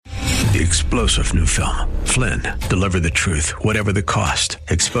The explosive new film, Flynn, deliver the truth, whatever the cost,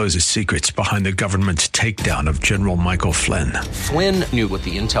 exposes secrets behind the government's takedown of General Michael Flynn. Flynn knew what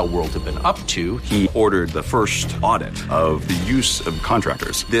the intel world had been up to. He ordered the first audit of the use of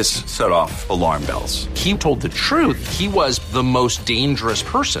contractors. This set off alarm bells. He told the truth. He was the most dangerous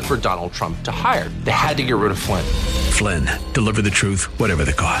person for Donald Trump to hire. They had to get rid of Flynn. Flynn, deliver the truth, whatever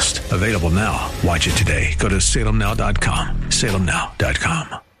the cost. Available now. Watch it today. Go to salemnow.com.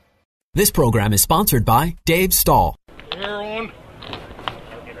 salemnow.com. This program is sponsored by Dave Stahl. Power on.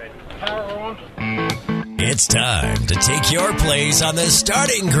 Power on. It's time to take your place on the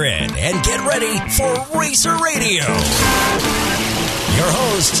starting grid and get ready for Racer Radio. Your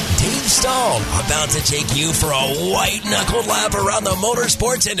host, Dave Stahl, about to take you for a white-knuckled lap around the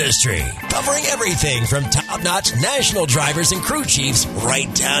motorsports industry, covering everything from top-notch national drivers and crew chiefs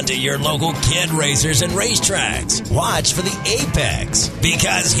right down to your local kid racers and racetracks. Watch for the apex,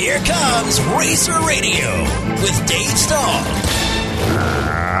 because here comes Racer Radio with Dave Stahl.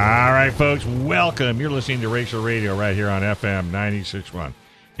 All right, folks, welcome. You're listening to Racer Radio right here on FM 96.1,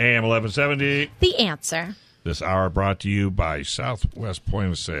 AM 1170. The Answer. This hour brought to you by Southwest Point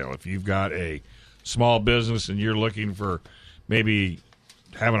of Sale. If you've got a small business and you're looking for maybe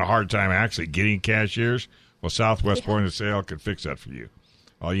having a hard time actually getting cashiers, well, Southwest Point of Sale can fix that for you.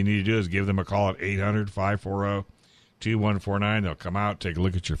 All you need to do is give them a call at 800-540-2149. They'll come out, take a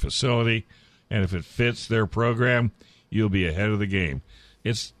look at your facility, and if it fits their program, you'll be ahead of the game.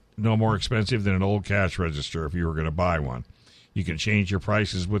 It's no more expensive than an old cash register if you were going to buy one. You can change your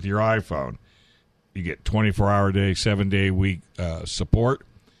prices with your iPhone. You get 24-hour-a-day, 7-day-a-week support.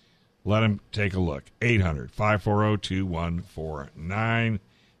 Let them take a look. 800-540-2149.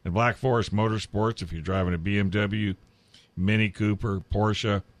 And Black Forest Motorsports, if you're driving a BMW, Mini Cooper,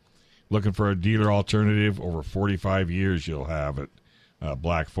 Porsche, looking for a dealer alternative, over 45 years you'll have at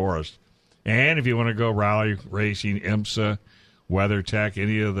Black Forest. And if you want to go rally racing, IMSA, WeatherTech,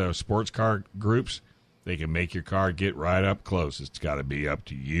 any of the sports car groups, they can make your car get right up close. It's got to be up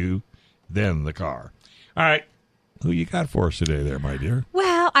to you, then the car. All right. Who you got for us today there, my dear?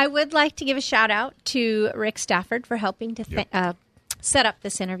 Well, I would like to give a shout-out to Rick Stafford for helping to set up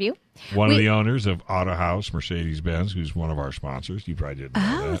this interview. One of the owners of Auto House, Mercedes-Benz, who's one of our sponsors. You probably didn't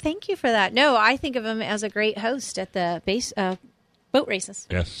know that. Thank you for that. No, I think of him as a great host at the boat races.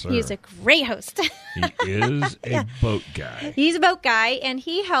 Yes, sir. He's a great host. He is a boat guy. He's a boat guy, and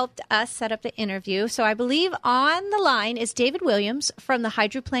he helped us set up the interview. So I believe on the line is David Williams from the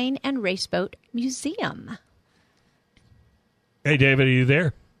Hydroplane and Raceboat Museum. Hey, David, are you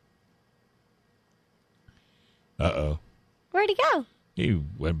there? Uh-oh. Where'd he go? He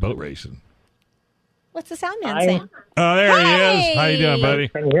went boat racing. What's the sound man saying? Oh, there he is. How you doing, buddy?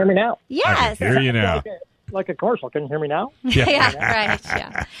 Can you hear me now? Yes. I can hear you now. Like a commercial. Can you hear me now? Yeah, right.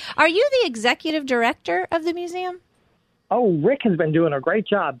 Yeah. Are you the executive director of the museum? Oh, Rick has been doing a great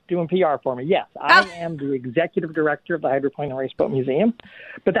job doing PR for me. Yes, I am the executive director of the Hydroplane and Raceboat Museum.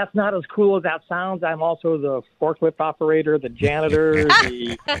 But that's not as cool as that sounds. I'm also the forklift operator, the janitor,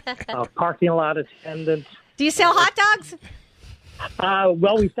 the parking lot attendant. Do you sell hot dogs?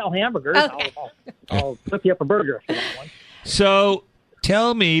 Well, we sell hamburgers. Okay. I'll flip you up a burger for that one. So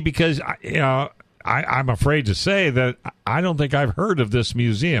tell me, because I'm afraid to say that I don't think I've heard of this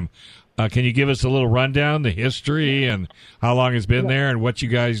museum. Can you give us a little rundown, the history and how long it's been there and what you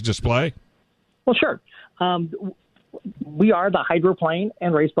guys display? Well, sure. We are the Hydroplane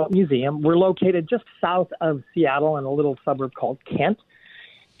and Raceboat Museum. We're located just south of Seattle in a little suburb called Kent.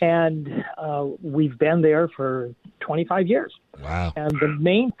 And we've been there for 25 years. Wow. And the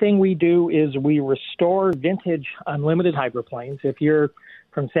main thing we do is we restore vintage unlimited hydroplanes. If you're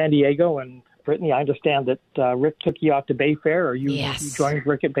from San Diego and Brittany, I understand that Rick took you out to Bayfair, or you joined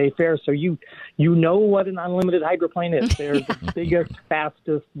Rick at Bayfair, so you know what an unlimited hydroplane is. They're the biggest,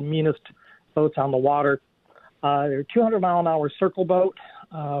 fastest, meanest boats on the water. They're 200-mile-an-hour circle boat.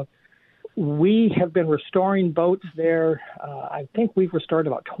 We have been restoring boats there. I think we've restored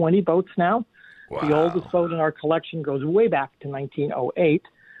about 20 boats now. Wow. The oldest boat in our collection goes way back to 1908.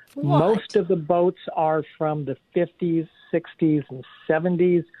 What? Most of the boats are from the 50s, 60s, and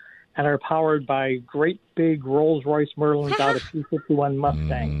 70s. And are powered by great big Rolls-Royce Merlins out of P-51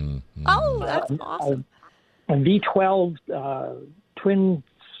 Mustang. Oh, that's awesome. A V12, twin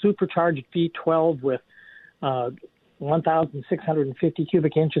supercharged V12 with 1,650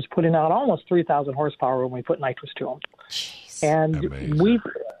 cubic inches, putting out almost 3,000 horsepower when we put nitrous to them. Jeez. And amazing.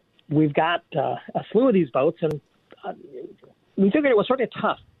 we've got a slew of these boats, and we figured it was sort of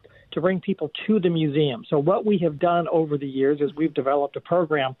tough to bring people to the museum. So what we have done over the years is we've developed a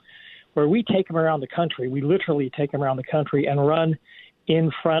program where we take them around the country. We literally take them around the country and run in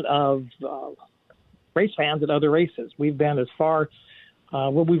front of race fans at other races. We've been as far,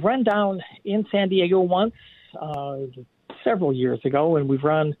 we've run down in San Diego once several years ago, and we've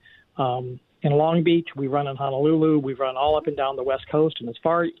run in Long Beach, we run in Honolulu, we've run all up and down the West Coast, and as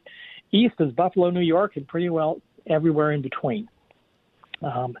far east as Buffalo, New York, and pretty well everywhere in between.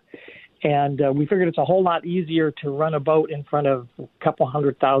 And we figured it's a whole lot easier to run a boat in front of a couple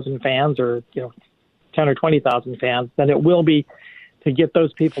 100,000 fans, or 10 or 20,000 fans, than it will be to get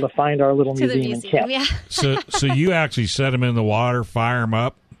those people to find our little museum and kit. Yeah. So you actually set them in the water, fire them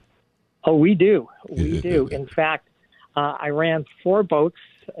up? Oh, we do. We do. In fact, I ran 4 boats.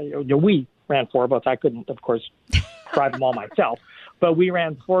 We ran 4 boats. I couldn't, of course, drive them all myself. But we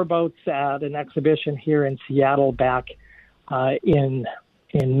ran 4 boats at an exhibition here in Seattle back in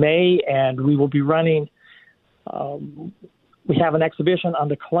May, and we will be running. We have an exhibition on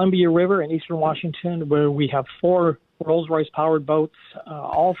the Columbia River in eastern Washington where we have 4 Rolls-Royce powered boats,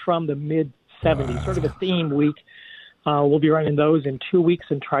 all from the mid-'70s, sort of a theme week. We'll be running those in 2 weeks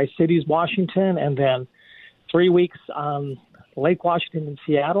in Tri-Cities, Washington, and then 3 weeks on Lake Washington in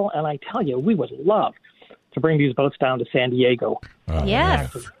Seattle. And I tell you, we would love to bring these boats down to San Diego.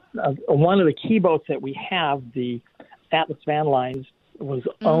 Yes. One of the key boats that we have, the Atlas Van Lines, was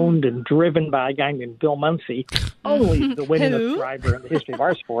owned and driven by a guy named Bill Munsey, only the winningest driver in the history of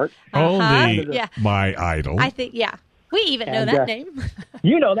our sport. Only my idol. I think, we even know that name.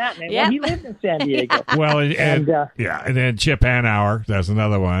 You know that name. Yep. Well, he lived in San Diego. Well, and then Chip Hanauer, that's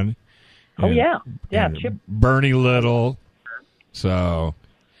another one. And Chip. Bernie Little. So,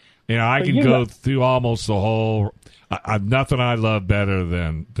 I can go through almost the whole. Nothing I love better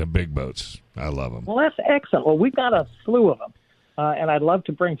than the big boats. I love them. Well, that's excellent. Well, we've got a slew of them. And I'd love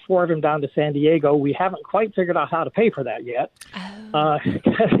to bring 4 of them down to San Diego. We haven't quite figured out how to pay for that yet.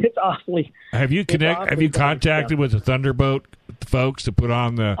 It's awfully. Have you contacted with the Thunderboat folks to put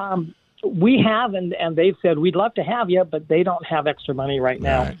on the? We have, and they've said we'd love to have you, but they don't have extra money right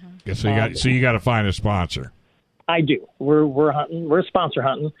now. Right. So you got to find a sponsor. I do. We're hunting. We're sponsor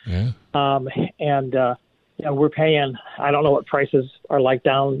hunting. Yeah. And we're paying. I don't know what prices are like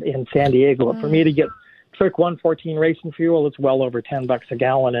down in San Diego, but for me to get Trick 114 racing fuel, it's well over $10 a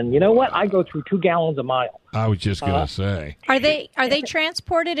gallon. And you know what? I go through 2 gallons a mile. I was just going to say. Are they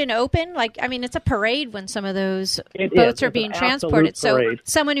transported and open? It's a parade when some of those boats are being transported. So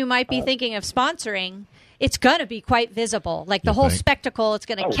someone who might be thinking of sponsoring, it's going to be quite visible. Like the whole spectacle, it's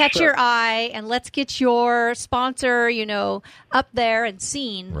going to catch your eye, and let's get your sponsor, up there and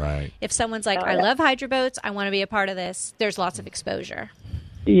seen. Right. If someone's like, I love hydro boats, I want to be a part of this, there's lots of exposure.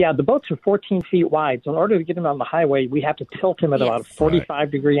 Yeah, the boats are 14 feet wide. So in order to get them on the highway, we have to tilt them at about a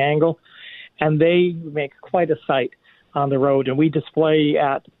 45-degree angle. And they make quite a sight on the road. And we display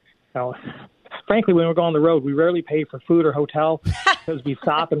at, frankly, when we're going on the road, we rarely pay for food or hotel because we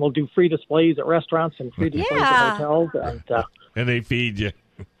stop and we'll do free displays at restaurants and free displays at hotels. And they feed you.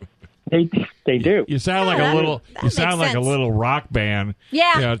 They do. You sound like a little. You sound like a little rock band.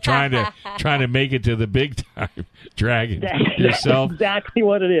 Yeah. Trying to make it to the big time, dragging yourself. Exactly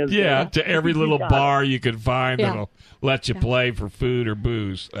what it is. Yeah, to every little bar you can find that'll let you play for food or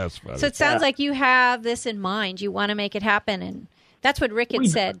booze. That's funny. So it sounds like you have this in mind. You want to make it happen, and that's what Rick had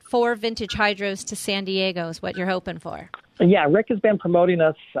said. 4 vintage hydros to San Diego is what you're hoping for. Yeah, Rick has been promoting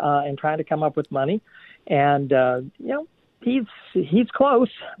us and trying to come up with money, and He's close,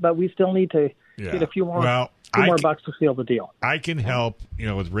 but we still need to get a few more bucks to seal the deal. I can help,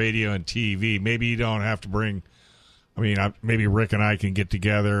 with radio and TV. Maybe you don't have to bring. Maybe Rick and I can get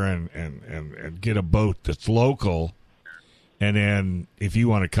together and get a boat that's local, and then if you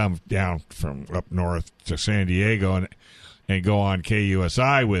want to come down from up north to San Diego and go on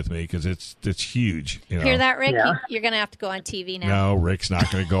KUSI with me because it's huge. Hear that, Rick? Yeah. You're going to have to go on TV now. No, Rick's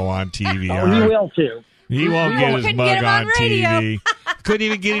not going to go on TV. He will too. He won't get his mug on TV. Couldn't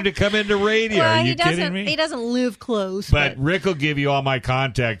even get him to come into radio. Well, Are you kidding me? He doesn't live close. But Rick will give you all my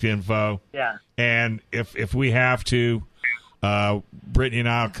contact info. Yeah. And if we have to, Brittany and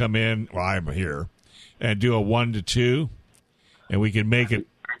I will come in. Well, I'm here, and do a 1 to 2, and we can make it.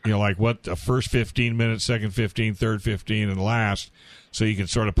 Like what the first 15 minutes, second 15, third 15, and last. So you can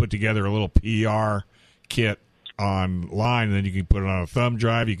sort of put together a little PR kit online, and then you can put it on a thumb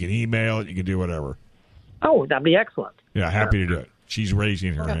drive. You can email it. You can do whatever. Oh, that'd be excellent. Yeah, happy to do it. She's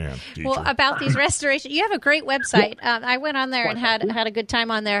raising her hand. Teacher. Well, about these restorations, you have a great website. I went on there and had a good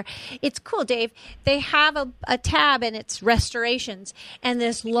time on there. It's cool, Dave. They have a tab and it's restorations, and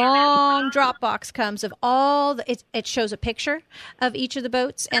this long drop box comes of all. It shows a picture of each of the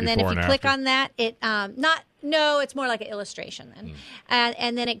boats, and then if you click on that, it not No, it's more like an illustration then.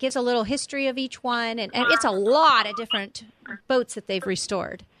 And then it gives a little history of each one. And it's a lot of different boats that they've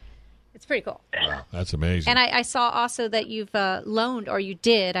restored. It's pretty cool. Wow, that's amazing. And I saw also that you've loaned, or you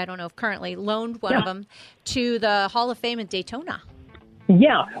did, I don't know if currently, loaned one of them to the Hall of Fame in Daytona.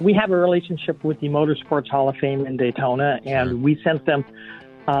 Yeah, we have a relationship with the Motorsports Hall of Fame in Daytona, and we sent them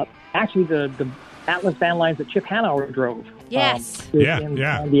actually the Atlas van lines that Chip Hanauer drove. Yes. In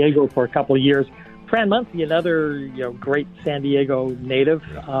San Diego for a couple of years. Fran Muncy, another great San Diego native.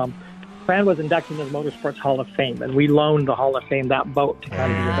 Fran was inducted into the Motorsports Hall of Fame, and we loaned the Hall of Fame that boat to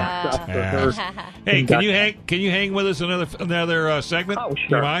kind of do that stuff for her. Hey, can you hang with us another segment? Oh, sure.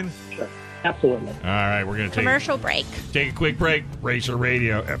 Do you mind? Sure. Absolutely. All right, we're going to commercial break. Take a quick break. Racer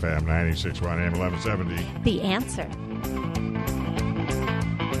Radio, FM 96.1 AM 1170. The Answer.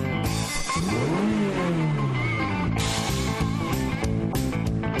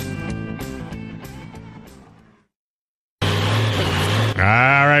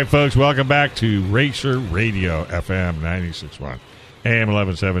 All right, folks, welcome back to Racer Radio, FM 96.1 AM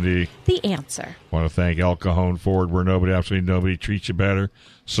 1170. The Answer. I want to thank El Cajon Ford, where absolutely nobody treats you better,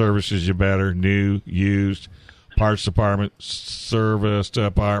 services you better, new, used, parts department, service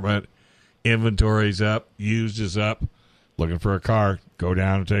department, inventory's up, used is up. Looking for a car, go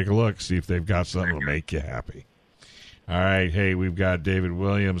down and take a look, see if they've got something that'll make you happy. All right, hey, we've got David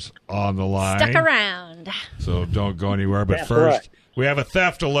Williams on the line. Stuck around. So don't go anywhere, but first, we have a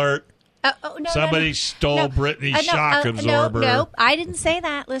theft alert. Somebody stole Brittany's shock absorber. No, I didn't say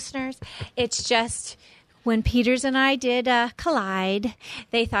that, listeners. It's just when Peters and I did collide,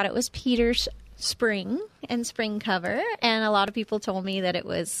 they thought it was Peter's spring cover, and a lot of people told me that it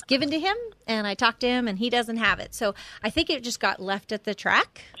was given to him, and I talked to him, and he doesn't have it. So I think it just got left at the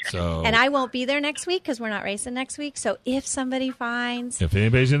track, and I won't be there next week because we're not racing next week. So if somebody finds if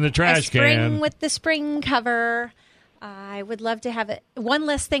anybody's in the trash can with the spring cover, I would love to have it. One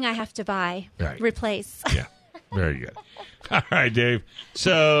less thing I have to buy, replace. Yeah, very good. All right, Dave.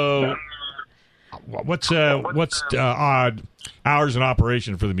 So, what's odd hours in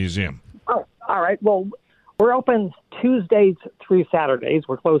operation for the museum? Oh, all right. Well, we're open Tuesdays through Saturdays.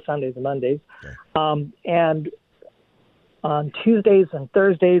 We're closed Sundays and Mondays. Okay. And on Tuesdays and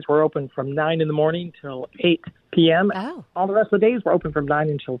Thursdays, we're open from 9 in the morning till 8 p.m. Oh. All the rest of the days, we're open from 9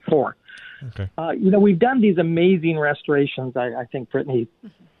 until 4. Okay. We've done these amazing restorations. I think Brittany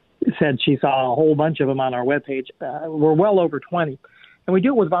said she saw a whole bunch of them on our webpage. We're well over 20. And we do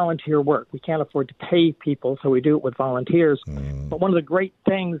it with volunteer work. We can't afford to pay people, so we do it with volunteers. But one of the great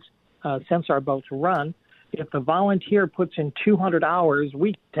things, since our boats run, if the volunteer puts in 200 hours,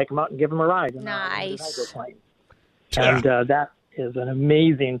 we take them out and give them a ride. Nice. And that is an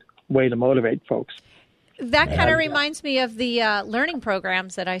amazing way to motivate folks. That kind of reminds me of the learning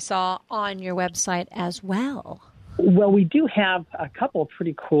programs that I saw on your website as well. Well, we do have a couple of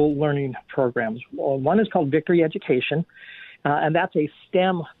pretty cool learning programs. One is called Victory Education, and that's a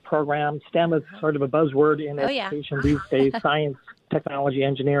STEM program. STEM is sort of a buzzword in education these days, science, technology,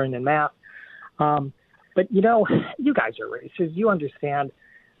 engineering, and math. But, you guys are racers. You understand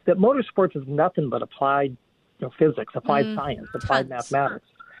that motorsports is nothing but applied physics, applied science, applied mathematics.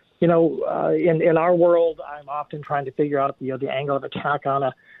 In our world, I'm often trying to figure out the angle of attack on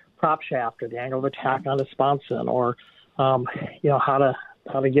a prop shaft or the angle of attack on a sponson, or how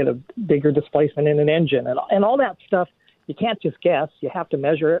to get a bigger displacement in an engine, and all that stuff. You can't just guess; you have to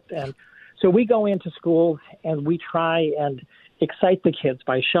measure it. And so we go into schools and we try and excite the kids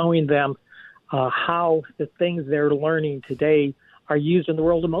by showing them how the things they're learning today are used in the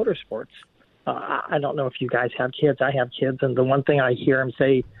world of motorsports. I don't know if you guys have kids. I have kids, and the one thing I hear them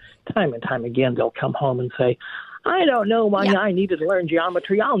say time and time again, they'll come home and say, I don't know why I needed to learn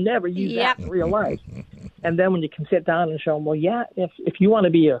geometry. I'll never use that in real life. And then when you can sit down and show them, if you want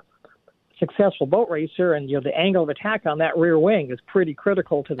to be a successful boat racer and the angle of attack on that rear wing is pretty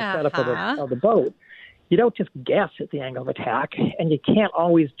critical to the setup of the boat, you don't just guess at the angle of attack, and you can't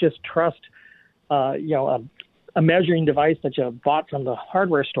always just trust a measuring device that you bought from the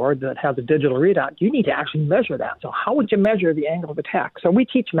hardware store that has a digital readout. You need to actually measure that. So how would you measure the angle of attack? So we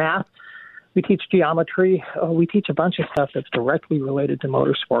teach math, we teach geometry, we teach a bunch of stuff that's directly related to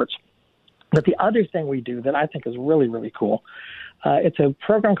motorsports. But the other thing we do that I think is really, really cool, it's a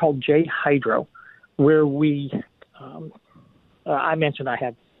program called J Hydro, where I mentioned I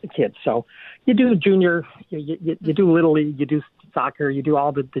have kids. So you do junior, you do Little League, you do soccer, you do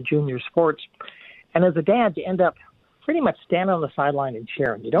all the junior sports. And as a dad, you end up pretty much standing on the sideline and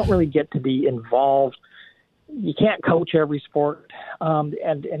cheering. You don't really get to be involved. You can't coach every sport, and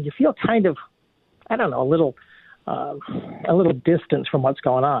you feel kind of, a little distance from what's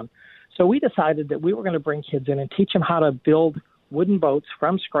going on. So we decided that we were going to bring kids in and teach them how to build wooden boats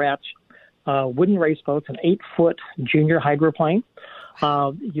from scratch, wooden race boats, an 8-foot junior hydroplane.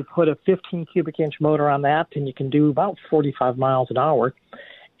 You put a 15 cubic inch motor on that, and you can do about 45 miles an hour.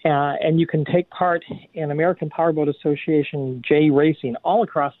 And you can take part in American Powerboat Association J racing all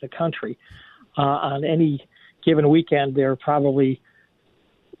across the country. On any given weekend, there are probably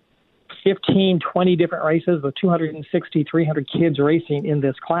 15, 20 different races with 260, 300 kids racing in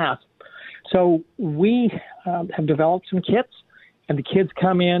this class. So we have developed some kits, and the kids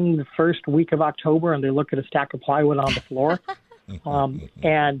come in the first week of October, and they look at a stack of plywood on the floor.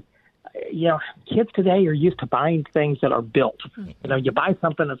 And kids today are used to buying things that are built. You buy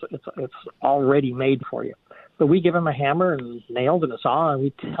something it's already made for you. So we give them a hammer and nails and a saw, and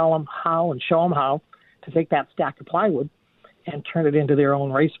we tell them how and show them how to take that stack of plywood and turn it into their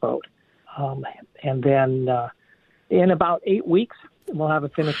own race boat. And then in about 8 weeks, we'll have a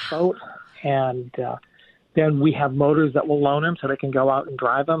finished boat, and then we have motors that we'll loan them so they can go out and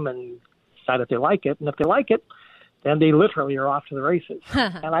drive them and decide if they like it. And if they like it, then they literally are off to the races.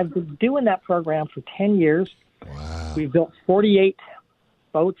 And I've been doing that program for 10 years. Wow. We've built 48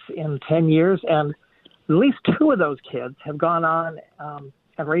 boats in 10 years, and at least 2 of those kids have gone on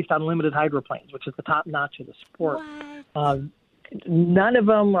and raced on limited hydroplanes, which is the top notch of the sport. None of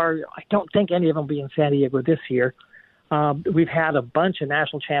them I don't think any of them will be in San Diego this year. We've had a bunch of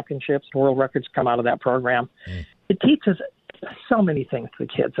national championships and world records come out of that program. It teaches so many things to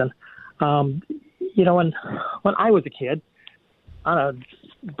the kids. And, when I was a kid, on a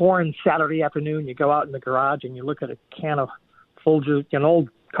boring Saturday afternoon, you go out in the garage and you look at a can of Folgers, an old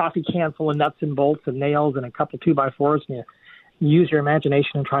coffee can full of nuts and bolts and nails and a couple 2x4s, and you use your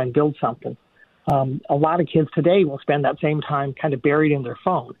imagination and try and build something. A lot of kids today will spend that same time kind of buried in their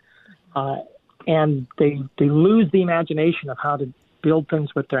phone. And they lose the imagination of how to build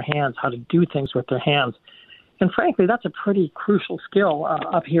things with their hands, how to do things with their hands. And frankly, that's a pretty crucial skill.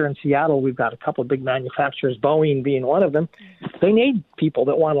 Up here in Seattle, we've got a couple of big manufacturers, Boeing being one of them. They need people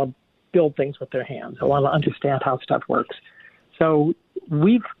that want to build things with their hands, that want to understand how stuff works. So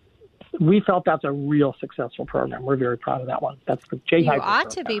we felt that's a real successful program. We're very proud of that one. That's the J Hydro. You ought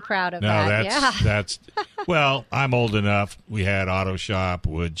to be proud of that. That's well, I'm old enough. We had auto shop,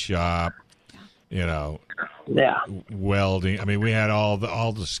 wood shop, welding. I mean, we had all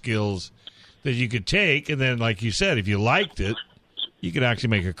the skills that you could take, and then, like you said, if you liked it, you could actually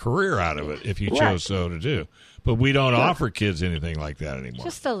make a career out of it if you chose so to do. But we don't offer kids anything like that anymore.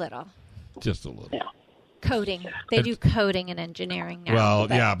 Just a little. Yeah. Coding. They do coding and engineering now. Well,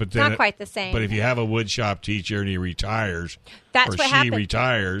 but then not quite the same. But if you have a wood shop teacher and he retires,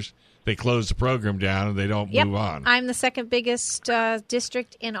 retires, they close the program down and they don't move on. I'm the second biggest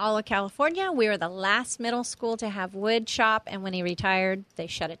district in all of California. We were the last middle school to have wood shop, and when he retired, they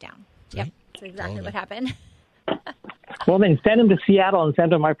shut it down. See? Yep, that's exactly what happened. Well, then send him to Seattle and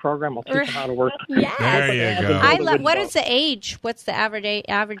send him my program. I'll teach him how to work. Yeah, there you go. What is the age? What's the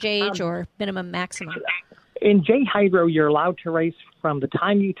average age or minimum maximum? In J Hydro, you're allowed to race from the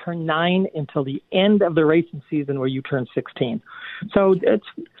time you turn 9 until the end of the racing season, where you turn 16. So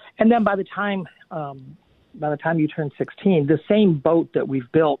and then by the time you turn 16, the same boat that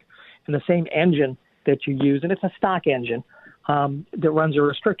we've built and the same engine that you use, and it's a stock engine that runs a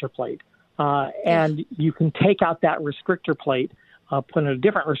restrictor plate. And you can take out that restrictor plate, put in a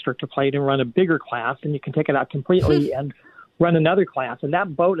different restrictor plate, and run a bigger class, and you can take it out completely and run another class. And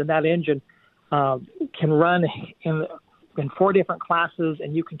that boat and that engine can run in 4 different classes,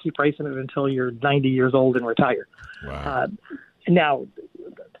 and you can keep racing it until you're 90 years old and retire. Wow. Now,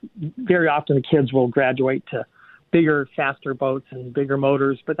 very often the kids will graduate to bigger, faster boats and bigger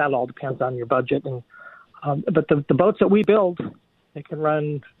motors, but that all depends on your budget. And but the boats that we build, they can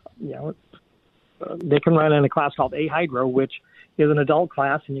run, they can run in a class called A Hydro, which is an adult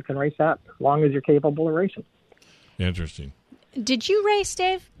class, and you can race that as long as you're capable of racing. Interesting. Did you race,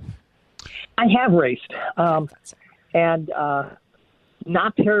 Dave? I have raced, and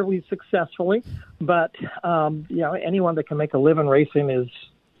not terribly successfully, but anyone that can make a living racing is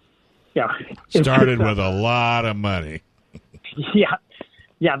started with a lot of money.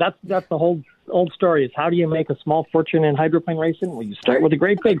 Yeah, that's the whole old story. Is how do you make a small fortune in hydroplane racing? Well, you start with a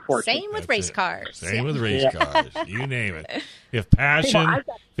great big fortune. Same with race cars. Same with race cars. You name it. If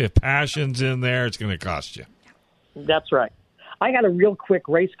passion's in there, it's going to cost you. That's right. I got a real quick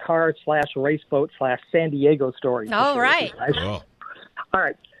race car / race boat / San Diego story. All right. Cool. All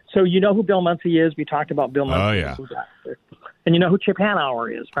right. So you know who Bill Munsey is. We talked about Bill Munsey. Oh, yeah. And you know who Chip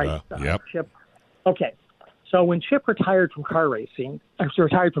Hanauer is, right? Yep. Chip. Okay. So when Chip retired from car racing,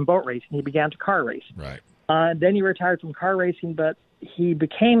 retired from boat racing, he began to car race. Right. Then he retired from car racing, but he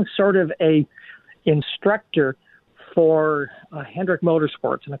became sort of a instructor for Hendrick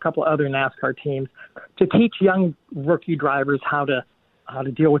Motorsports and a couple of other NASCAR teams to teach young rookie drivers how to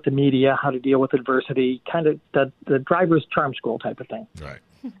deal with the media, how to deal with adversity, kind of the driver's charm school type of thing. Right.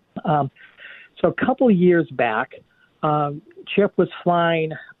 So a couple of years back, Chip was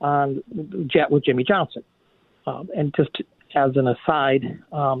flying on the jet with Jimmy Johnson. And just as an aside,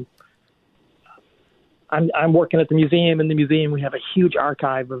 I'm working at the museum. In the museum, we have a huge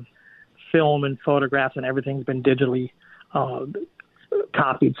archive of film and photographs, and everything's been digitally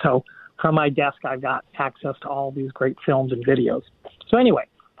copied. So from my desk, I've got access to all these great films and videos. So anyway,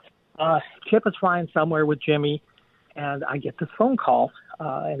 Chip is flying somewhere with Jimmy, and I get this phone call,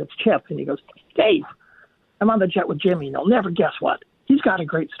 and it's Chip, and he goes, "Dave, I'm on the jet with Jimmy, and you'll never guess what. He's got a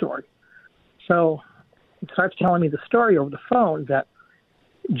great story." So he starts telling me the story over the phone that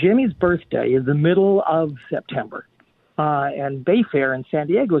Jimmy's birthday is the middle of September, and Bay Fair in San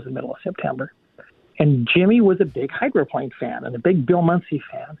Diego is the middle of September. And Jimmy was a big hydroplane fan and a big Bill Muncy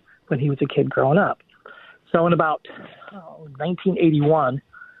fan when he was a kid growing up. So in about 1981,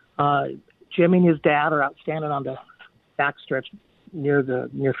 Jimmy and his dad are out standing on the backstretch near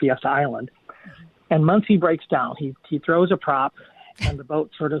Fiesta Island, and Muncy breaks down. He throws a prop, and the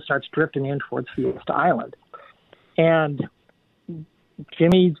boat sort of starts drifting in towards Fiesta Island. And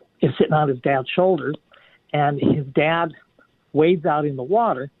Jimmy is sitting on his dad's shoulders, and his dad wades out in the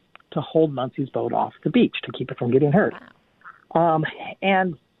water to hold Muncy's boat off the beach to keep it from getting hurt.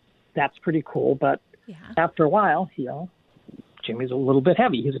 And that's pretty cool. But after a while, Jimmy's a little bit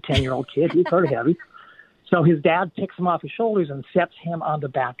heavy. He's a 10-year-old kid. He's sort of heavy. So his dad picks him off his shoulders and sets him on the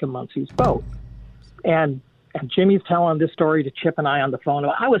back of Muncy's boat. And Jimmy's telling this story to Chip and I on the phone.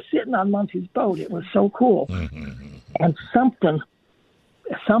 I was sitting on Muncy's boat. It was so cool. And something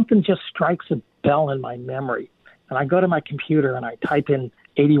just strikes a bell in my memory. And I go to my computer and I type in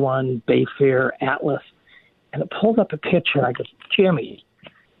 81 Bay Fair Atlas, and it pulls up a picture. And I go, "Jimmy,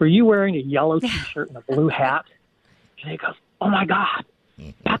 were you wearing a yellow T-shirt and a blue hat?" And he goes, "Oh, my God,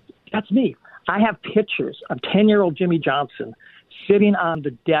 that's me." I have pictures of 10-year-old Jimmy Johnson sitting on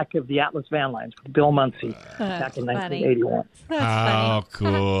the deck of the Atlas Van Lines with Bill Muncy back in 1981. How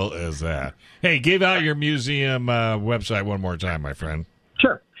cool is that? Hey, give out your museum website one more time, my friend.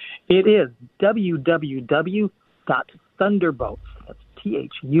 Sure. It is www.thunderboats. That's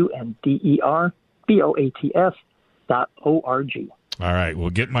THUNDERBOATS.org. All right. We'll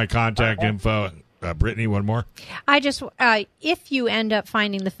get my contact info. Brittany, one more. I just, if you end up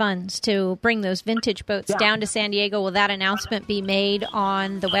finding the funds to bring those vintage boats down to San Diego, will that announcement be made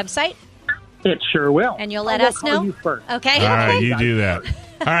on the website? It sure will. And you'll let us know? You first. Okay. All right, you do that.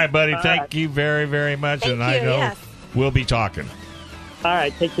 All right, buddy. Thank you very, very much. Thank and I you, know we'll be talking. All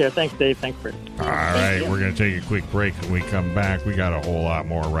right. Take care. Thanks, Dave. Thanks, Brittany. All right. We're going to take a quick break. When we come back, we got a whole lot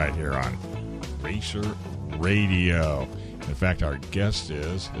more right here on Racer Radio. In fact, our guest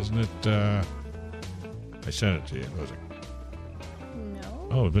isn't it? I sent it to you, was it? No.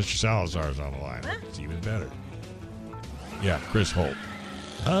 Oh, Mr. Salazar's on the line. Huh? It's even better. Yeah, Chris Holt.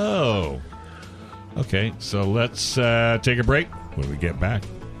 Oh. Okay, so let's take a break when we get back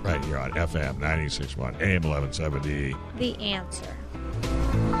right here on FM 96.1 AM 1170. The Answer.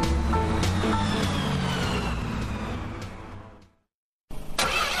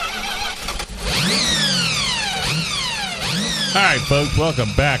 All right, folks, welcome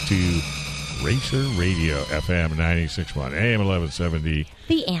back to Racer Radio, FM 96.1 AM 1170.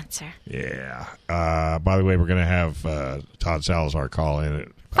 The Answer. Yeah. By the way, we're going to have Todd Salazar call in at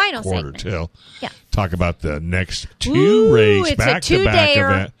Final quarter segment. till. Yeah. Talk about the next two race it's a back-to-back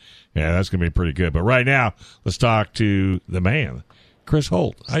two-dayer. event. Yeah, that's going to be pretty good. But right now, let's talk to the man, Chris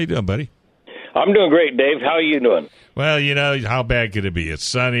Holt. How you doing, buddy? I'm doing great, Dave. How are you doing? Well, how bad could it be? It's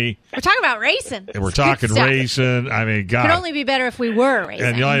sunny. We're talking about racing. And we're talking racing. I mean, God. It could only be better if we were racing.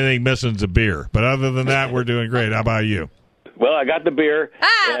 And the only thing missing is a beer. But other than that, we're doing great. How about you? Well, I got the beer,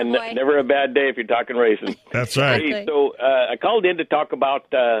 and boy. never a bad day if you're talking racing. That's right. Hey, so I called in to talk about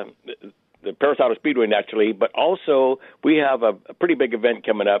the Paris Auto Speedway, naturally, but also we have a pretty big event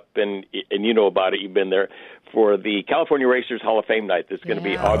coming up, and you know about it. You've been there for the California Racers Hall of Fame night. That's going to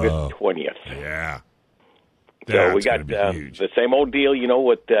be August 20th. Yeah. So we got the same old deal,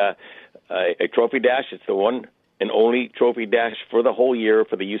 with a trophy dash. It's the one and only trophy dash for the whole year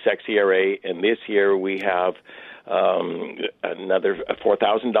for the USAC CRA, and this year we have another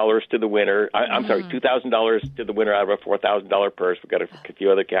 $4,000 to the winner. I'm sorry, $2,000 to the winner out of a $4,000 purse. We've got a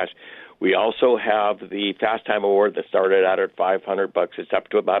few other cash. We also have the Fast Time Award that started out at $500. It's up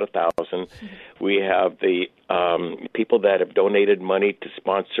to about $1,000. We have the people that have donated money to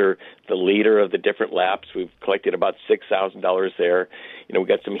sponsor the leader of the different laps. We've collected about $6,000 there. You know, we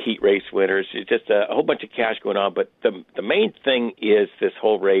got some heat race winners. It's just a whole bunch of cash going on. But the main thing is this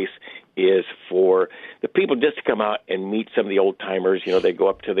whole race is for the people just to come out and meet some of the old timers. You know, they go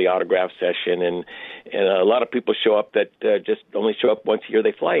up to the autograph session, and a lot of people show up that just only show up once a year.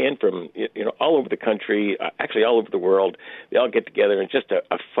 They fly in from all over the country, actually all over the world. They all get together, and just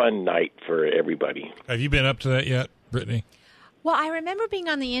a fun night for everybody. Have you been up to that yet, Brittany? Well, I remember being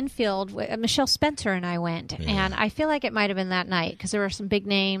on the infield. Michelle Spencer and I went, and I feel like it might have been that night because there were some big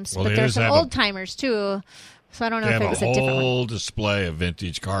names, but there were some old timers too. So I don't know if it was a different one. They have a whole display of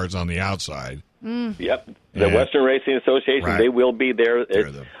vintage cars on the outside. Yep. The Western Racing Association, they will be there.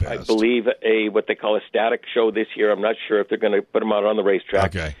 I believe what they call a static show this year. I'm not sure if they're going to put them out on the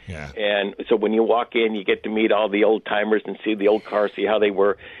racetrack. Okay, yeah. And so when you walk in, you get to meet all the old timers and see the old cars, see how they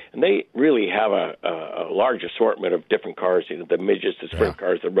were. And they really have a large assortment of different cars, the midgets, the sprint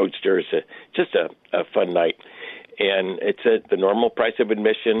cars, the roadsters. Just a fun night. And it's the normal price of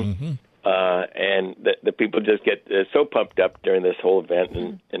admission. And the people just get so pumped up during this whole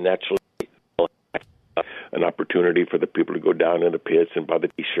event, and naturally an opportunity for the people to go down in the pits and buy the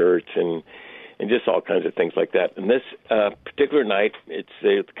T-shirts and just all kinds of things like that. And this particular night, it's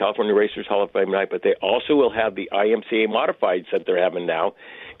the California Racers Hall of Fame night, but they also will have the IMCA Modifieds that they're having now.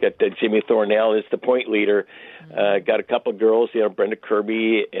 Got Jimmy Thornell is the point leader. Got a couple of girls, Brenda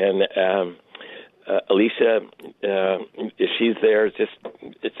Kirby and Alicia. She's there.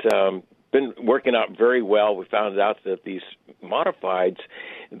 It's been working out very well. We found out that these modifieds,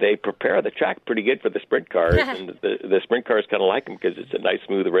 they prepare the track pretty good for the sprint cars, and the sprint cars kind of like them because it's a nice,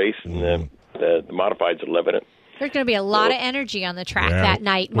 smooth race, and the modifieds are loving it. There's going to be a lot of energy on the track that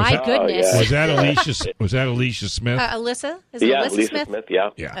night. My goodness. Was that Alicia? Was that Alicia Smith? Alyssa? Is it Alyssa Smith?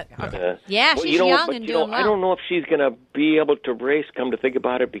 Yeah. She's young and doing well. I don't know if she's going to be able to race, come to think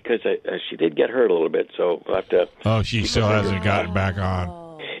about it, because she did get hurt a little bit. So we'll have to. Oh, she still hasn't gotten back on.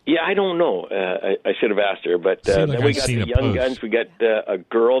 Yeah, I don't know. I should have asked her. But then we got the young guns. We got a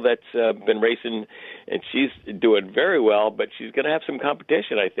girl that's been racing, and she's doing very well, but she's going to have some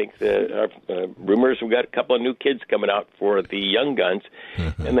competition, I think. Rumors, we got a couple of new kids coming out for the young guns,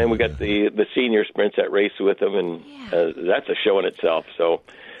 and then we got the senior sprints that race with them, and that's a show in itself. So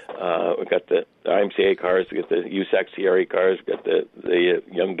we got the IMCA cars, we got the USAC CRE cars, we got the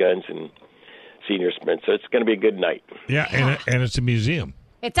young guns and senior sprints. So it's going to be a good night. Yeah, and it's a museum.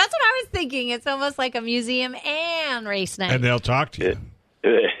 That's what I was thinking. It's almost like a museum and race night. And they'll talk to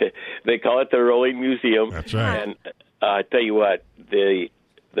you. They call it the Rolling Museum. That's right. And I tell you what, the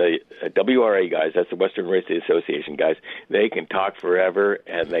WRA guys, that's the Western Racing Association guys, they can talk forever,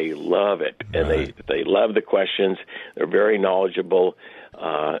 and they love it. And they love the questions. They're very knowledgeable.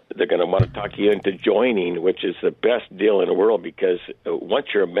 They're going to want to talk you into joining, which is the best deal in the world, because once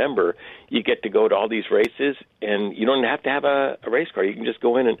you're a member, you get to go to all these races, and you don't have to have a race car. You can just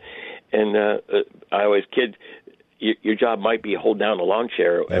go in and I always kid, your job might be hold down a lawn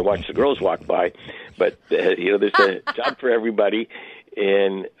chair and watch the girls walk by, but there's a job for everybody,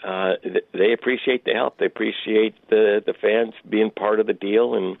 and they appreciate the help. They appreciate the fans being part of the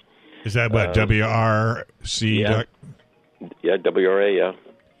deal. And is that what WRC? Yeah, WRA, yeah.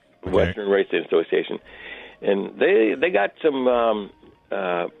 Okay. Western Racing Association. And they got some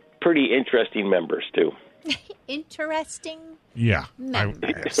pretty interesting members, too. Interesting? Yeah.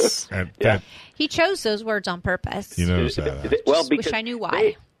 Members. He chose those words on purpose. You notice that. Well, because wish I knew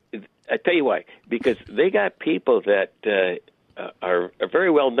why. I tell you why. Because they got people that are very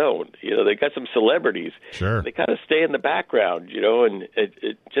well known. They got some celebrities. Sure. They kind of stay in the background, and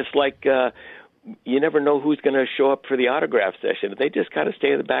it just like... you never know who's going to show up for the autograph session. They just kind of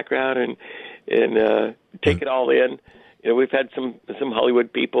stay in the background and take it all in. We've had some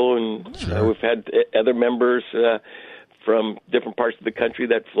Hollywood people, and we've had other members from different parts of the country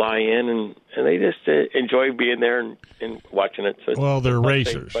that fly in, and they just enjoy being there and watching it. So they're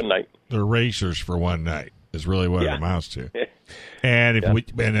racers. Fun night. They're racers for one night is really what it amounts to. And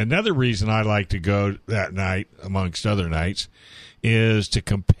and another reason I like to go that night, amongst other nights, is to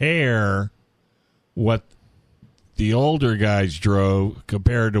compare what the older guys drove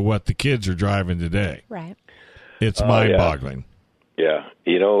compared to what the kids are driving today. Right. It's mind-boggling. Yeah.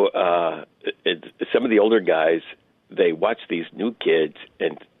 Some of the older guys, they watch these new kids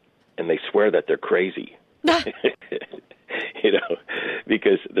and they swear that they're crazy.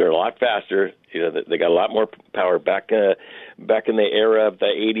 because they're a lot faster. They got a lot more power. Back in the era of the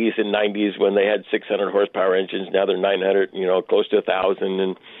 80s and 90s when they had 600 horsepower engines, now they're 900, close to 1,000,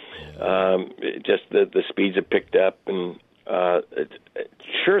 and just the speeds have picked up, and it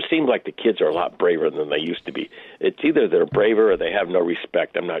sure seems like the kids are a lot braver than they used to be. It's either they're braver or they have no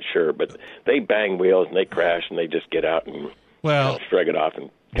respect. I'm not sure, but they bang wheels and they crash and they just get out and shrug it off and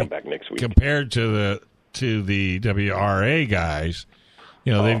come back next week. Compared to the WRA guys,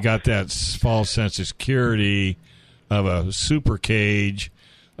 they've got that false sense of security of a super cage.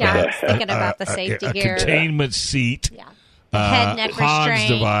 Yeah, I was thinking about the safety gear. A containment seat. Yeah. Head, neck Hans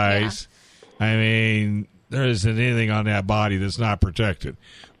restraint. device. Yeah. I mean, there isn't anything on that body that's not protected.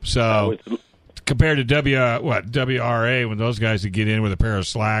 So compared to WRA, when those guys would get in with a pair of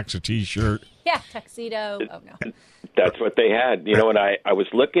slacks, a T-shirt. Yeah, tuxedo. Oh, no. That's what they had. And I was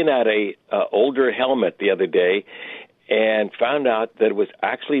looking at a older helmet the other day and found out that it was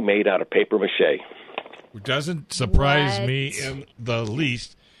actually made out of paper mache. Which doesn't surprise me in the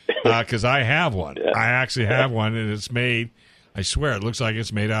least, because I have one. Yeah. I actually have one, and it's made, I swear, it looks like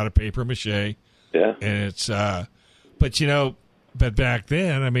it's made out of paper mache. Yeah. And it's, but back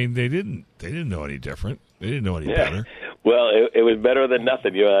then, I mean, they didn't know any different. They didn't know any better. Well, it was better than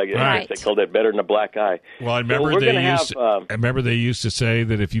nothing. Right. They called it better than a black eye. Well, I remember they used to say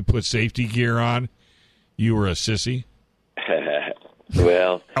that if you put safety gear on, you were a sissy.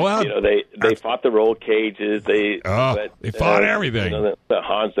 Well, they fought the roll cages. They fought everything. The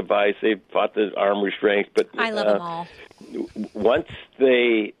Hans device. They fought the arm restraints. But I love them all. Once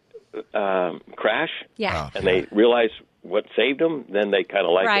they crash, and they realize what saved them, then they kind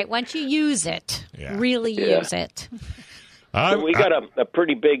of like it. Right. Once you use it, really use it. So we got a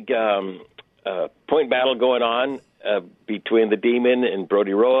pretty big point battle going on between the Demon and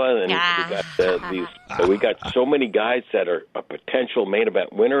Brody Roa, and we got so many guys that are a potential main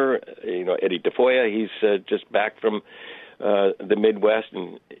event winner. Eddie Tafoya, he's just back from the Midwest,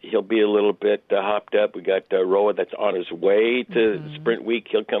 and he'll be a little bit hopped up. We got Roa that's on his way to Sprint Week.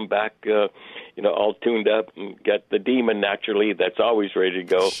 He'll come back, all tuned up, and got the Demon naturally that's always ready to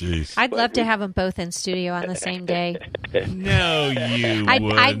go. Jeez. I'd love to have them both in studio on the same day. No, you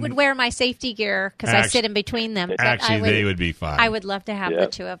wouldn't. I would wear my safety gear because I sit in between them. Actually, they would be fine. I would love to have the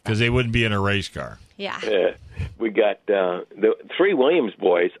two of them. Because they wouldn't be in a race car. Yeah. We got the three Williams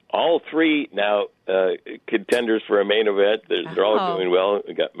boys, all three now contenders for a main event. They're all doing well.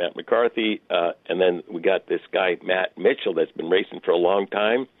 We got Matt McCarthy, and then we got this guy, Matt Mitchell, that's been racing for a long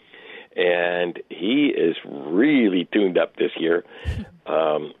time. And he is really tuned up this year.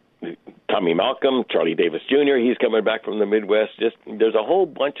 Tommy Malcolm, Charlie Davis Jr., he's coming back from the Midwest. There's a whole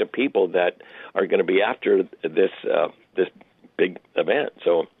bunch of people that are going to be after this big event.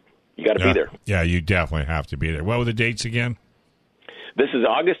 So you got to be there. Yeah, you definitely have to be there. What were the dates again? This is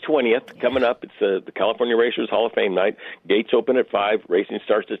August 20th coming up. It's the California Racers Hall of Fame night. Gates open at 5. Racing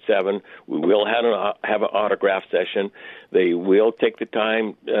starts at 7. We will have an autograph session. They will take the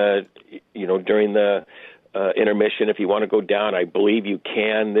time, during the intermission. If you want to go down, I believe you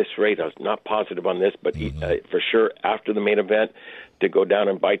can this rate. I was not positive on this, but for sure after the main event to go down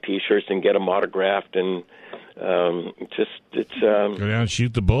and buy T-shirts and get them autographed and go down and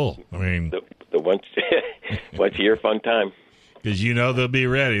shoot the bull. I mean, the once a year fun time. Because they'll be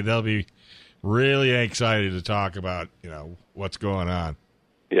ready. They'll be really excited to talk about what's going on.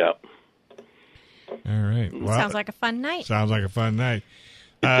 Yeah. All right. Well, sounds like a fun night.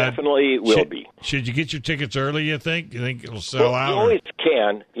 It definitely will be. Should you get your tickets early, you think? You think it'll sell out? You always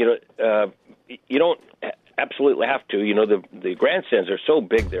can. You don't absolutely have to. The grandstands are so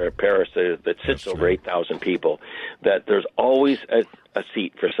big there at Paris that sits over 8,000 people that there's always a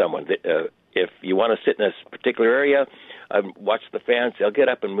seat for someone. If you want to sit in a particular area, watch the fans. They'll get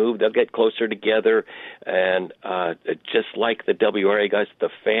up and move. They'll get closer together. And just like the WRA guys, the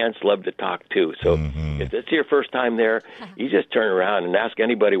fans love to talk too. So if it's your first time there, you just turn around and ask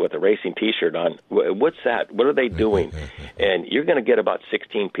anybody with a racing T-shirt on, what's that? What are they doing? And you're going to get about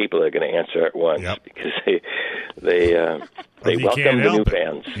 16 people that are going to answer at once because they welcome the new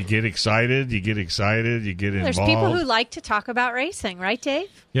fans. You get excited. You get involved. There's people who like to talk about racing, right, Dave?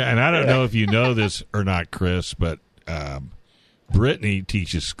 Yeah, and I don't know if you know this or not, Chris, but Brittany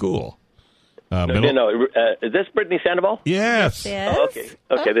teaches school. No. Is this Brittany Sandoval? Yes. Oh, okay.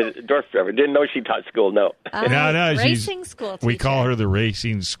 The Dorf driver. Didn't know she taught school. No. No. Racing school teacher. We call her the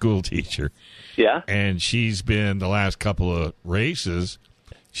racing school teacher. Yeah. And she's been the last couple of races.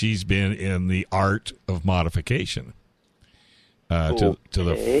 She's been in the art of modification. to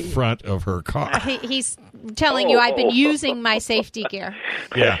the front of her car. He's telling you I've been using my safety gear.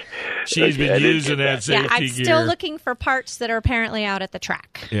 Yeah, she's been using that safety gear. I'm still looking for parts that are apparently out at the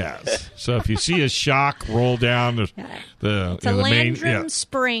track. Yes. So if you see a shock roll down it's a Landrum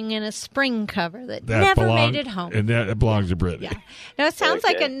spring and a spring cover that never made it home. And that belongs to Brittany. Yeah. No, it sounds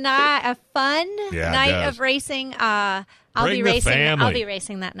like a fun night of racing. I'll be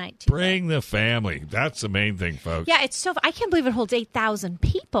racing that night too. Bring the family. That's the main thing, folks. Yeah, it's so. I can't believe it holds 8,000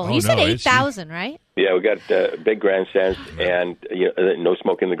 people. You said 8,000, right? Yeah, we got big grandstands and no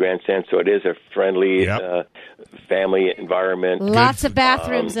smoking in the grandstand, so it is a friendly family environment. Lots of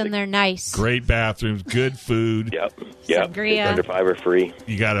bathrooms and they're nice. Great bathrooms, good food. Yep. Sangria. Under 5 are free.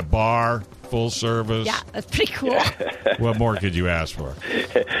 You got a bar, full service. Yeah, that's pretty cool. What more could you ask for?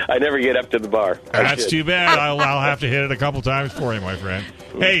 I never get up to the bar. That's too bad. I'll have to hit it a couple times for you, my friend.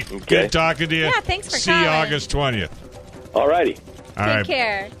 Hey, good talking to you. Yeah, thanks for coming. See you August 20th. All righty. Take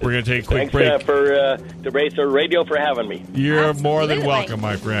care. We're going to take a quick break. Thanks for the Racer Radio for having me. You're more than welcome,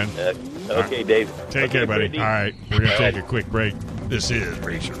 my friend. Okay, Dave. Take care, buddy. All right. We're going to take a quick break. This is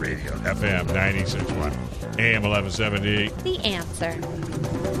Racer Radio, FM 96.1, AM 1170. The Answer.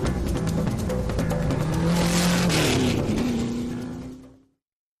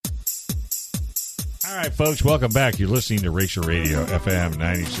 All right, folks, welcome back. You're listening to Racer Radio, FM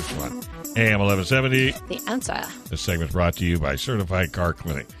 96.1, AM 1170. The Answer. This segment's brought to you by Certified Car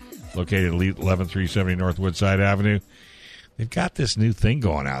Clinic, located at 11370 North Woodside Avenue. They've got this new thing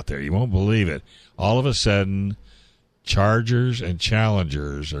going out there. You won't believe it. All of a sudden, Chargers and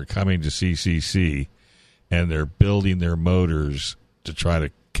Challengers are coming to CCC, and they're building their motors to try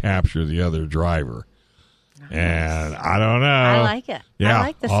to capture the other driver. And I don't know. I like it. Yeah, I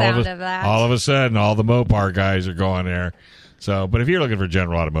like the sound of that. All of a sudden, all the Mopar guys are going there. So, but if you're looking for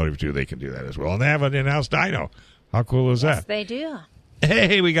General Automotive too, they can do that as well. And they have an in-house dyno. How cool is that? Yes, they do.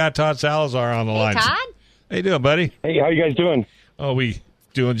 Hey, we got Todd Salazar on the line. Todd? How you doing, buddy? Hey, how you guys doing? Oh, we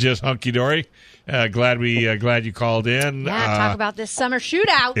doing just hunky-dory. Glad you called in. Yeah, talk about this summer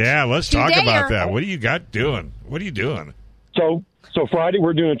shootout. Yeah, let's talk about that. What do you got doing? What are you doing? So Friday,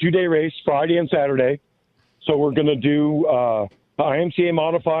 we're doing a 2-day race, Friday and Saturday. So we're going to do IMCA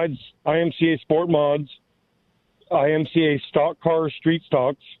Modifieds, IMCA Sport Mods, IMCA Stock Cars Street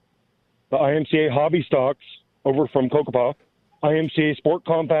Stocks, the IMCA Hobby Stocks over from Kokopah, IMCA Sport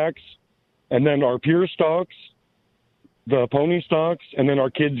Compacts, and then our Pure Stocks, the Pony Stocks, and then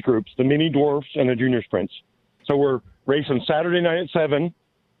our kids groups, the Mini Dwarfs and the Junior Sprints. So we're racing Saturday night at 7,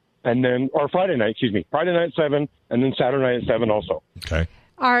 and then, or Friday night at 7, and then Saturday night at 7 also. Okay.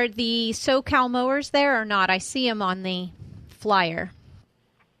 Are the SoCal mowers there or not? I see them on the flyer.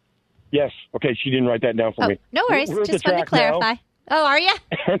 Yes. Okay, she didn't write that down for me. No worries. Just wanted to clarify. Now. Oh, are you?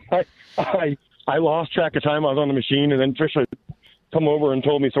 I lost track of time. I was on the machine, and then Tricia come over and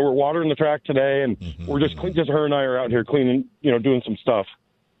told me, so we're watering the track today, and we're just her and I are out here cleaning, doing some stuff.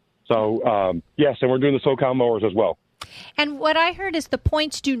 So, yes, and we're doing the SoCal mowers as well. And what I heard is the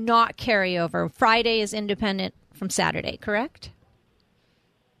points do not carry over. Friday is independent from Saturday, correct?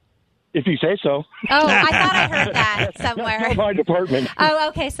 If you say so. Oh, I thought I heard that somewhere. That's not my department. Oh,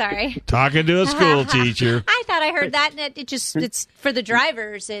 okay, sorry. Talking to a school teacher. I thought I heard that, and it's for the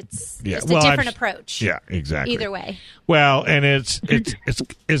drivers. It's just a different approach. Yeah, exactly. Either way. Well, and is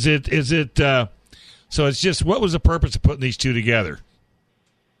it? So it's just, what was the purpose of putting these two together?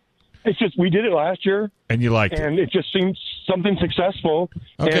 It's just, we did it last year. And you liked it. And it just seemed something successful.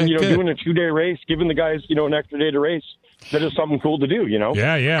 Okay, and, good. Doing a 2-day race, giving the guys, an extra day to race, that is something cool to do,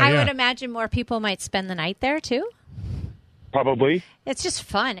 Yeah. I would imagine more people might spend the night there, too. Probably. It's just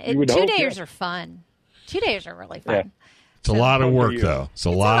fun. 2-dayers are fun. 2-dayers are really fun. Yeah. It's a lot of work, though. It's a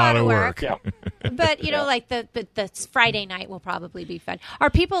lot of work. Yeah. But, like the Friday night will probably be fun.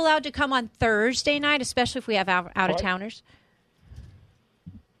 Are people allowed to come on Thursday night, especially if we have out-of-towners?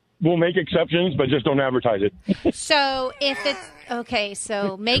 We'll make exceptions, but just don't advertise it. So if it's okay,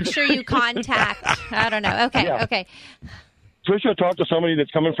 so make sure you contact. I don't know. Okay. Tricia talked to somebody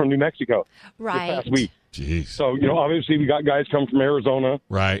that's coming from New Mexico right this past week. Jeez. So obviously we got guys coming from Arizona,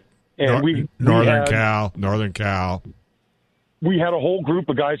 right? And Northern Cal. We had a whole group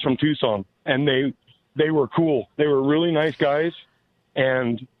of guys from Tucson, and they were cool. They were really nice guys,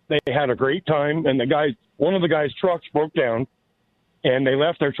 and they had a great time. And one of the guys' trucks broke down. And they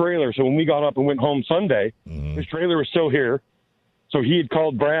left their trailer. So when we got up and went home Sunday, his trailer was still here. So he had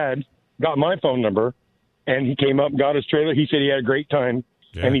called Brad, got my phone number, and he came up, got his trailer. He said he had a great time,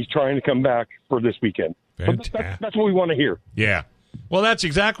 and he's trying to come back for this weekend. So that's what we want to hear. Yeah. Well, that's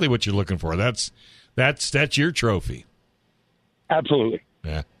exactly what you're looking for. That's your trophy. Absolutely.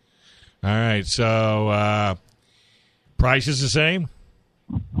 Yeah. All right. So Price is the same?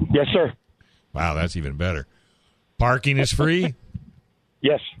 Yes, sir. Wow, that's even better. Parking is free?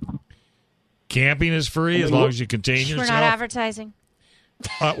 Yes. Camping is free as long as you contain yourself? We're not advertising.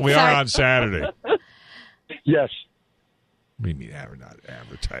 We are on Saturday. Yes. What do you mean we're not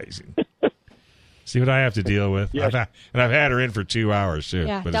advertising? See what I have to deal with? Yes. And I've had her in for 2 hours, too.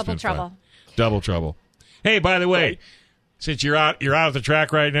 Yeah, but double trouble. Fun. Double trouble. Hey, by the way, since you're out at the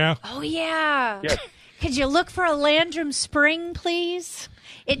track right now. Oh, yeah. Yes. Could you look for a Landrum Spring, please?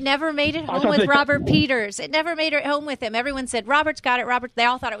 It never made it home with Robert Peters. It never made it home with him. Everyone said, Robert's got it, Robert. They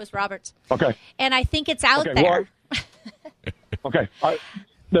all thought it was Robert's. Okay. And I think it's out there. Well, okay.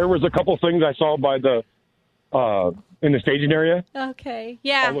 There was a couple things I saw by the in the staging area. Okay.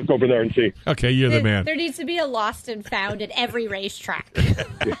 Yeah. I'll look over there and see. Okay, you're the man. There needs to be a lost and found at every racetrack.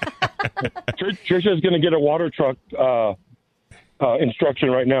 Trisha's going to get a water truck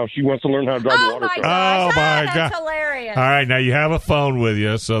instruction right now. She wants to learn how to drive a water truck. Oh, my God. That's hilarious. All right, now you have a phone with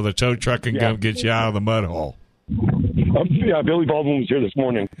you, so the tow truck can come get you out of the mud hole. Yeah, Billy Baldwin was here this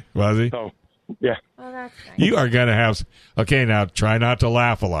morning. Was he? So, yeah. Oh, that's nice. You are going to have... Okay, now try not to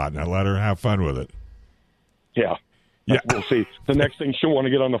laugh a lot. Now let her have fun with it. Yeah. We'll see. The next thing, she'll want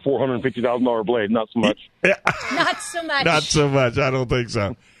to get on the $450,000 blade. Not so much. Not so much. Not so much. I don't think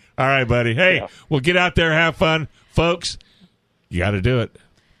so. All right, buddy. Hey, we'll get out there, have fun. Folks, you got to do it.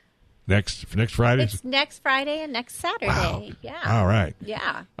 Next Friday? It's next Friday and next Saturday. Wow. Yeah. All right.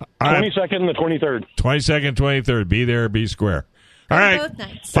 Yeah. 22nd and the 23rd. 22nd, 23rd. Be there, be square. All right. Both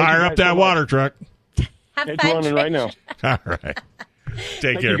nights. Fire up that water truck. Have It's fun. running right now. All right.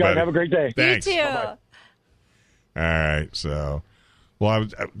 Take care, you guys. buddy. Have a great day. Thanks. You too. Bye-bye. All right. So,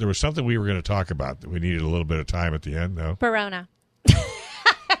 there was something we were going to talk about that we needed a little bit of time at the end, though. Verona.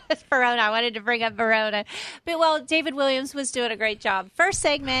 Verona. I wanted to bring up Verona. But, David Williams was doing a great job. First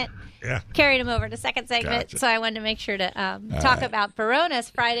segment, carried him over to second segment. Gotcha. So I wanted to make sure to talk about Verona's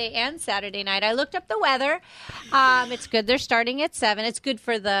Friday and Saturday night. I looked up the weather. It's good they're starting at 7. It's good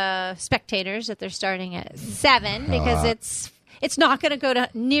for the spectators that they're starting at 7 because it's not going to go to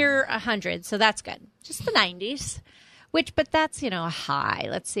near 100. So that's good. Just the 90s. But that's, a high.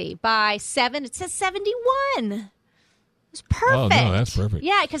 Let's see. By 7, it says 71. It's perfect. Oh, no, that's perfect.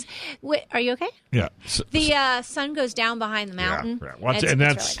 Yeah, because are you okay? Yeah. The sun goes down behind the mountain. Yeah. And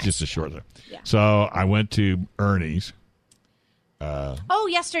that's really just nice. a short thing. Yeah. So I went to Ernie's.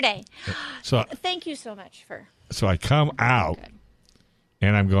 Yesterday. So Thank you so much for. So I come out,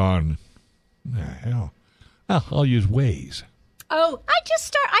 and I'm going, the hell? Oh, I'll use Waze. Oh, I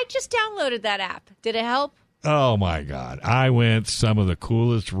just downloaded that app. Did it help? Oh, my God. I went some of the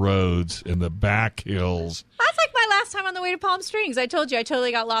coolest roads in the back hills. That's like my last time on the way to Palm Springs. I told you, I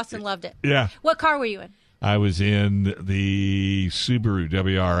totally got lost and loved it. Yeah. What car were you in? I was in the Subaru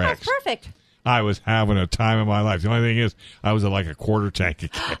WRX. Oh, perfect. I was having a time of my life. The only thing is, I was at like a quarter tank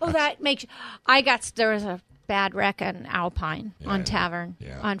of gas. Oh, that makes... there was a bad wreck in Alpine on Tavern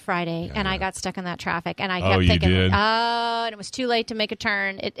on Friday, and I got stuck in that traffic, and I kept thinking, did? and it was too late to make a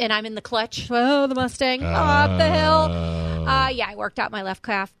turn, and I'm in the clutch, the Mustang, up the hill. I worked out my left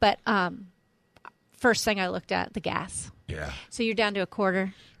calf, but first thing I looked at, the gas. Yeah. So you're down to a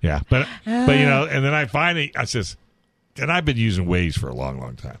quarter. Yeah, but and then I says, and I've been using Waze for a long,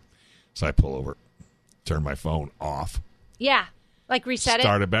 long time. So I pull over, turn my phone off. Yeah. Like reset it.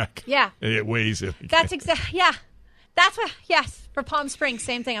 Start it back. Yeah. And it weighs it. That's exactly, yeah. That's what, yes. For Palm Springs,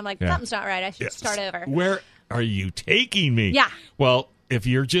 same thing. I'm like, something's not right. I should start over. Where are you taking me? Yeah. Well, if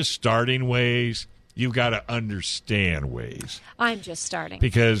you're just starting Waze, you've got to understand Waze. I'm just starting.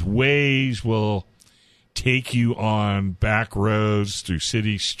 Because Waze will take you on back roads through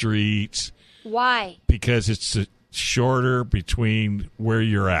city streets. Why? Because it's shorter between where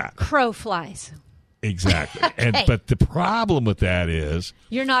you're at. Crow flies. Exactly. But the problem with that is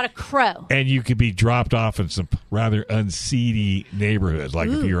you're not a crow. And you could be dropped off in some rather unseedy neighborhoods, like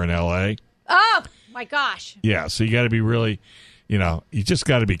if you're in L.A. Oh, my gosh. Yeah, so you got to be really, you just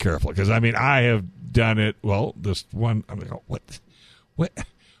got to be careful. Because, I have done it. Well, this one,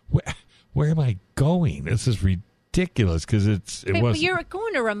 where am I going? This is ridiculous because it was. You're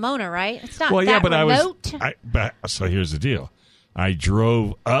going to Ramona, right? It's not that remote. So here's the deal. I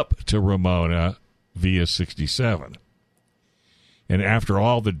drove up to Ramona via 67. And after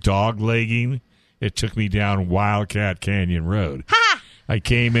all the dog-legging, it took me down Wildcat Canyon Road. Ha! I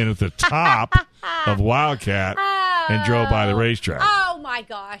came in at the top of Wildcat and drove by the racetrack. Oh, my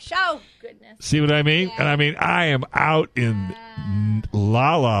gosh. Oh, goodness. See what I mean? Yeah. And I am out in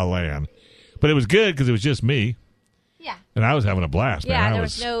la-la land. But it was good because it was just me. Yeah. And I was having a blast, man. Yeah, there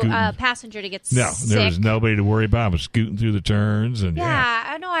was no passenger to get sick. No, there was nobody to worry about. I was scooting through the turns. And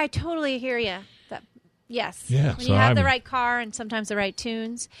I know. I totally hear you. Yes. Yeah. When you have the right car and sometimes the right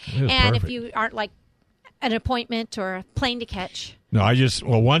tunes. And perfect. if you aren't like an appointment or a plane to catch. No,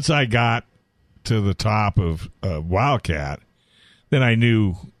 once I got to the top of Wildcat, then I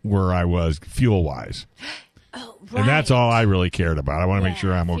knew where I was fuel-wise. Oh, right. And that's all I really cared about. I want to make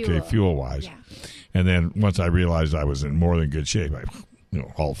sure I'm okay fuel-wise. Yeah. And then once I realized I was in more than good shape, I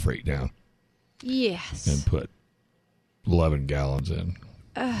hauled freight down. Yes. And put 11 gallons in.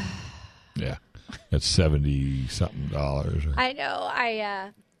 Yeah. That's $70-something. I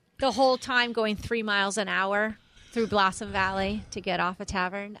know. The whole time going 3 miles an hour through Blossom Valley to get off a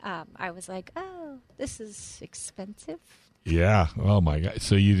tavern, I was like, oh, this is expensive. Yeah. Oh, my God.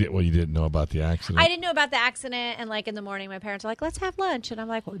 So you didn't know about the accident? I didn't know about the accident. And like in the morning, my parents were like, let's have lunch. And I'm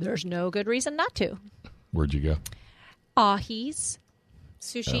like, well, there's no good reason not to. Where'd you go? Ahi's.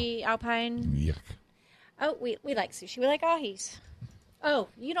 Sushi Alpine. Yuck. Oh, we like sushi. We like Ahi's. Oh,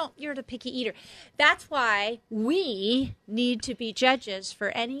 you're the picky eater. That's why we need to be judges for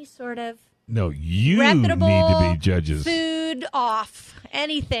any sort of reputable need to be judges. Food off.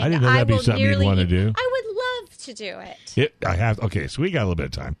 Anything. I didn't know that'd be something you'd want to do. I would love to do it. I have. Okay, so we got a little bit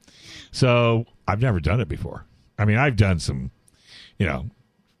of time. So I've never done it before. I mean, I've done some,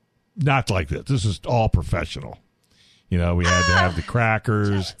 not like this. This is all professional. We had to have the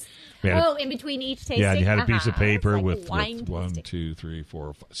crackers. In between each tasting? Yeah, you had a piece of paper like with 1, 2, 3,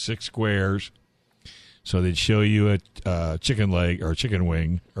 4, 5, 6 squares. So they'd show you a chicken leg or a chicken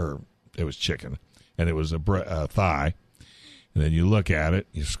wing, or it was chicken, and it was a thigh. And then you look at it,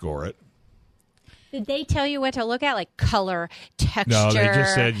 you score it. Did they tell you what to look at, like color, texture? No, they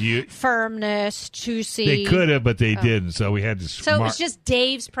just said firmness, juicy. They could have, but they didn't. So we had to. So it was just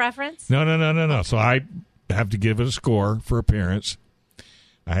Dave's preference? No. So I have to give it a score for appearance.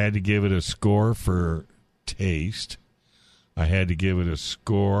 I had to give it a score for taste. I had to give it a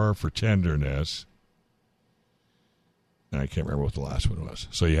score for tenderness. I can't remember what the last one was.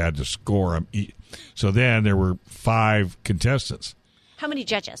 So you had to score them. So then there were 5 contestants. How many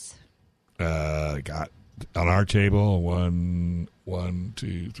judges? Got on our table 1,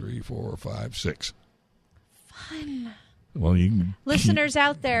 2, 3, 4, 5, 6. Fun. Well, listeners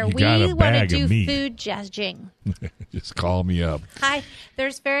out there, we want to do food judging. Just call me up.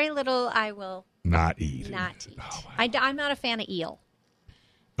 There's very little I will not eat. Oh, I'm not a fan of eel.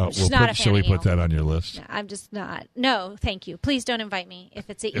 Oh, shall we put that on your list? No, I'm just not. No, thank you. Please don't invite me if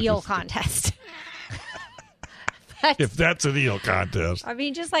it's an eel contest. If that's an eel contest. I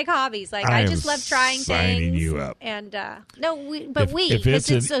mean, just like hobbies. Like I just love trying signing things. You up. And because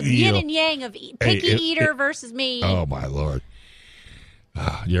it's a yin and yang of picky eater versus me. Oh my Lord!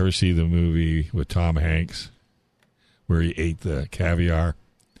 You ever see the movie with Tom Hanks where he ate the caviar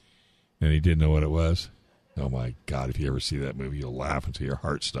and he didn't know what it was? Oh my God! If you ever see that movie, you'll laugh until your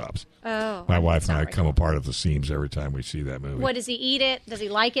heart stops. Oh, my wife and I come apart at the seams every time we see that movie. What, does he eat it? Does he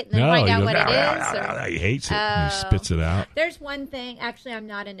like it and then find out what it is? He hates it. He spits it out. There's one thing. Actually, I'm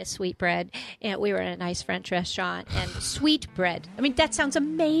not into sweetbread. And we were in a nice French restaurant, and sweetbread. I mean, that sounds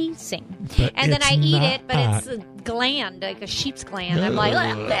amazing. And then I eat it, but it's a gland, like a sheep's gland. I'm like,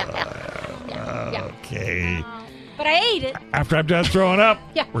 okay. But I ate it. After I'm done throwing up,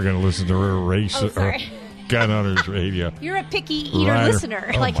 we're going to listen to Gun Owners Radio. You're a picky eater listener.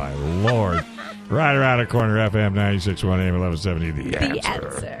 Oh, my Lord. Right around the corner, FM 96.1 AM 1170, The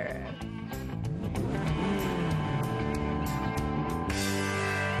Answer.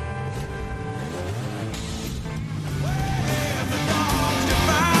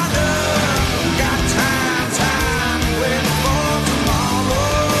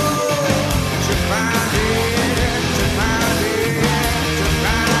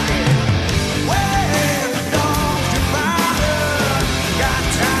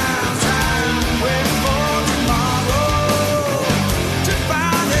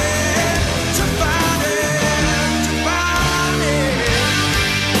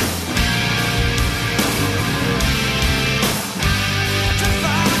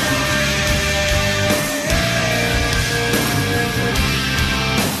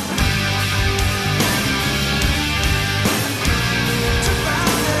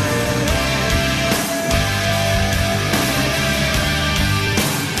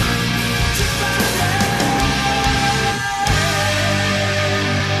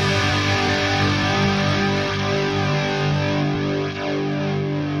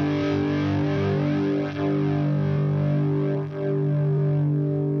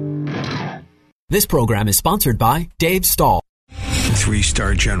 This program is sponsored by Dave Stahl.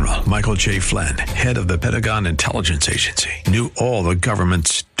 3-star general Michael J. Flynn, head of the Pentagon Intelligence Agency, knew all the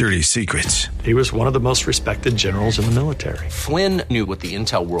government's dirty secrets. He was one of the most respected generals in the military. Flynn knew what the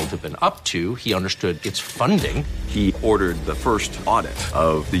intel world had been up to. He understood its funding. He ordered the first audit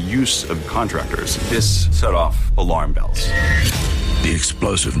of the use of contractors. This set off alarm bells. The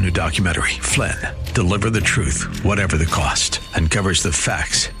explosive new documentary, Flynn, Deliver the Truth, Whatever the Cost, uncovers the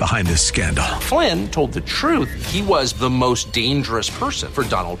facts behind this scandal. Flynn told the truth. He was the most dangerous person for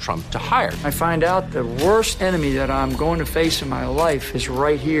Donald Trump to hire. I find out the worst enemy that I'm going to face in my life is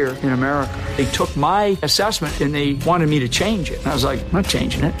right here in America. They took my assessment and they wanted me to change it. And I was like, I'm not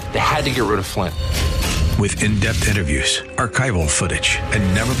changing it. They had to get rid of Flynn. With in-depth interviews, archival footage,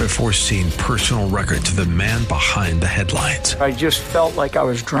 and never-before-seen personal records of the man behind the headlines. I just felt like I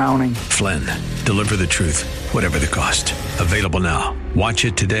was drowning. Flynn, Deliver the Truth, Whatever the Cost. Available now. Watch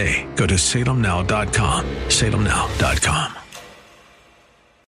it today. Go to salemnow.com. salemnow.com.